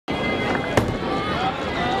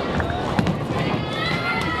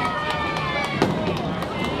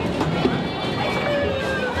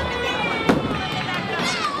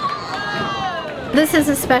This is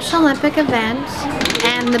a Special Olympic event,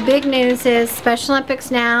 and the big news is Special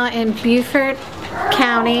Olympics now in Beaufort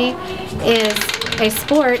County is a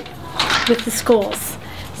sport with the schools.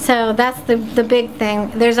 So that's the big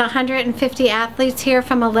thing. There's 150 athletes here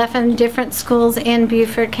from 11 different schools in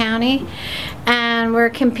Beaufort County, and we're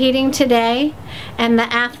competing today, and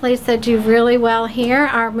the athletes that do really well here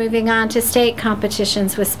are moving on to state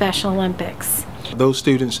competitions with Special Olympics. Those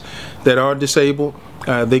students that are disabled,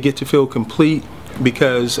 they get to feel complete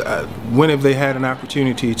because when have they had an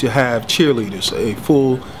opportunity to have cheerleaders, a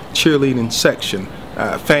full cheerleading section,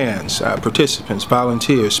 fans, participants,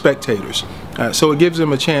 volunteers, spectators. So it gives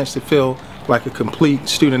them a chance to feel like a complete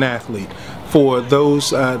student athlete. For those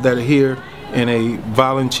that are here in a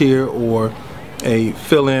volunteer or a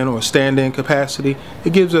fill-in or stand-in capacity,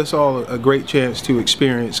 it gives us all a great chance to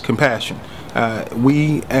experience compassion.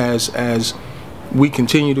 We, as we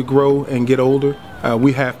continue to grow and get older,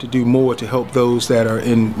 we have to do more to help those that are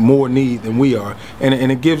in more need than we are.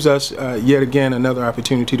 And it gives us, yet again, another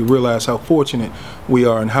opportunity to realize how fortunate we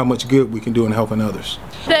are and how much good we can do in helping others.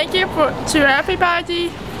 Thank you to everybody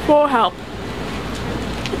for help.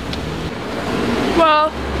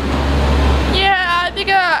 Well, yeah, I think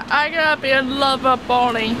I'm gonna be in love with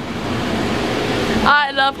bowling.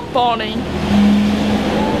 I love bowling.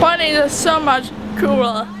 Bowling is so much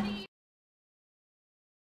cooler.